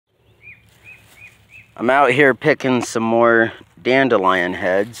I'm out here picking some more dandelion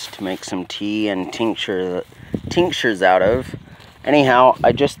heads to make some tea and tinctures out of. Anyhow,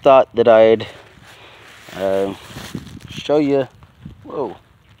 I just thought that I'd show you. Whoa,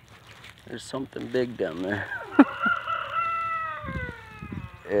 there's something big down there.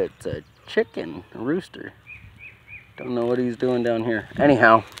 It's a chicken, a rooster. Don't know what he's doing down here.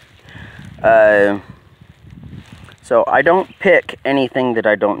 Anyhow, so I don't pick anything that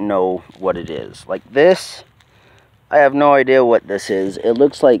I don't know what it is. Like this, I have no idea what this is. It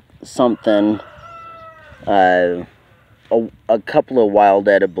looks like something, a couple of wild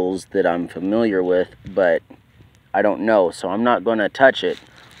edibles that I'm familiar with, but I don't know, so I'm not going to touch it.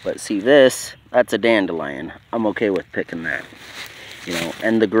 But see this, that's a dandelion. I'm okay with picking that, you know,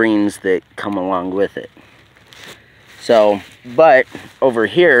 and the greens that come along with it. So, but over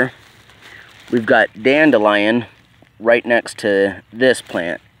here, we've got dandelion right next to this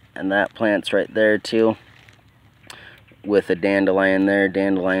plant, and that plant's right there too, with a dandelion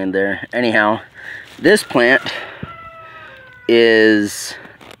there. Anyhow, this plant is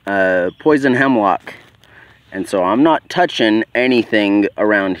poison hemlock, and so I'm not touching anything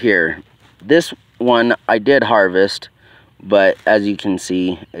around here. This one I did harvest, but as you can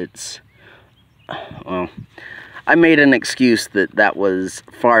see, it's, well, I made an excuse that was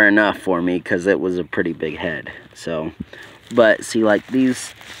far enough for me because it was a pretty big head. So, but see, like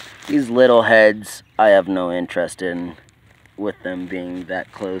these little heads, I have no interest in with them being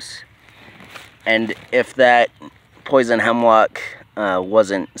that close. And if that poison hemlock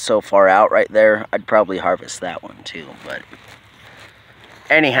wasn't so far out right there, I'd probably harvest that one too. But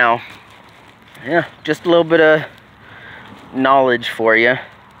anyhow, yeah, just a little bit of knowledge for you.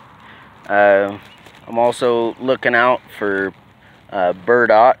 I'm also looking out for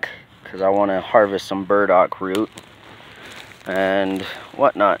burdock, because I want to harvest some burdock root and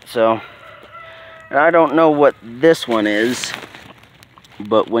whatnot. So, and I don't know what this one is,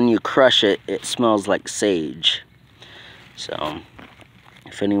 but when you crush it, it smells like sage. So,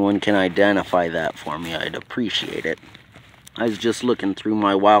 if anyone can identify that for me, I'd appreciate it. I was just looking through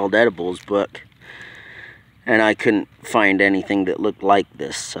my wild edibles book, and I couldn't find anything that looked like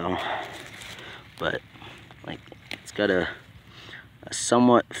this, so. But, like, it's got a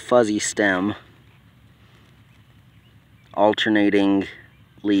somewhat fuzzy stem, alternating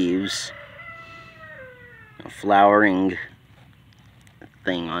leaves, a flowering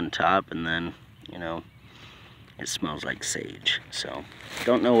thing on top, and then, you know, it smells like sage. So,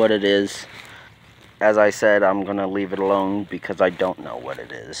 don't know what it is. As I said, I'm gonna leave it alone because I don't know what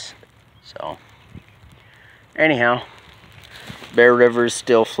it is. So, anyhow, Bear River's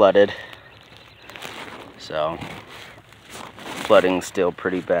still flooded. So, flooding's still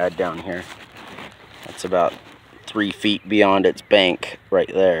pretty bad down here. It's about 3 feet beyond its bank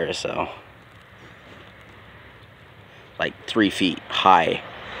right there, so. Like 3 feet high,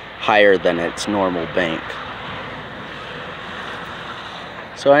 higher than its normal bank.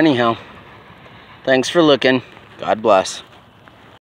 So anyhow, thanks for looking. God bless.